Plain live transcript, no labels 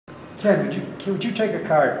Ken, would you take a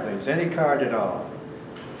card, please? Any card at all.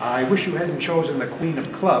 I wish you hadn't chosen the Queen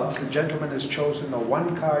of Clubs. The gentleman has chosen the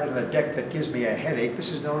one card in the deck that gives me a headache. This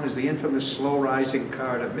is known as the infamous slow-rising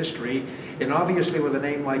card of mystery. And obviously, with a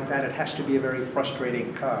name like that, it has to be a very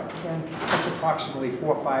frustrating card. Ken, that's approximately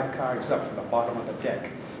 4 or 5 cards up from the bottom of the deck.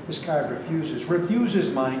 This card refuses,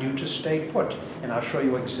 mind you, to stay put. And I'll show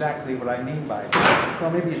you exactly what I mean by that. Well,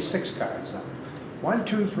 maybe it's 6 cards up. 1,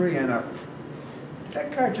 2, 3, and up. Did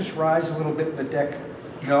that card just rise a little bit in the deck?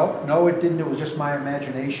 No, it didn't. It was just my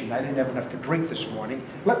imagination. I didn't have enough to drink this morning.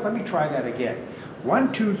 Let me try that again.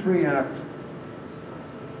 1, 2, 3, and up.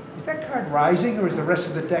 Is that card rising, or is the rest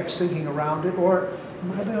of the deck sinking around it? Or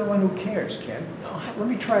am I the only one who cares, Ken? Let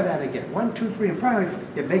me try that again. 1, 2, 3, and finally,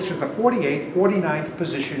 it makes it the 48th, 49th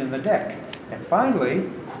position in the deck. And finally,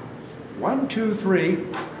 1, 2, 3, there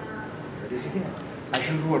it is again. I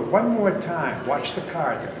shall do it one more time. Watch the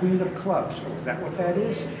card, the Queen of Clubs. Oh, is that what that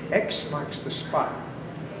is? X marks the spot.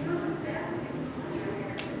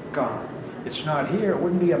 Gone. It's not here. It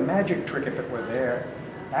wouldn't be a magic trick if it were there.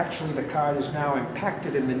 Actually, the card is now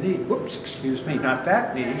impacted in the knee. Whoops, excuse me, not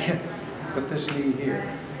that knee, but this knee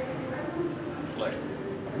here. Slick.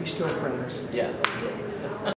 Are we still friends? Yes.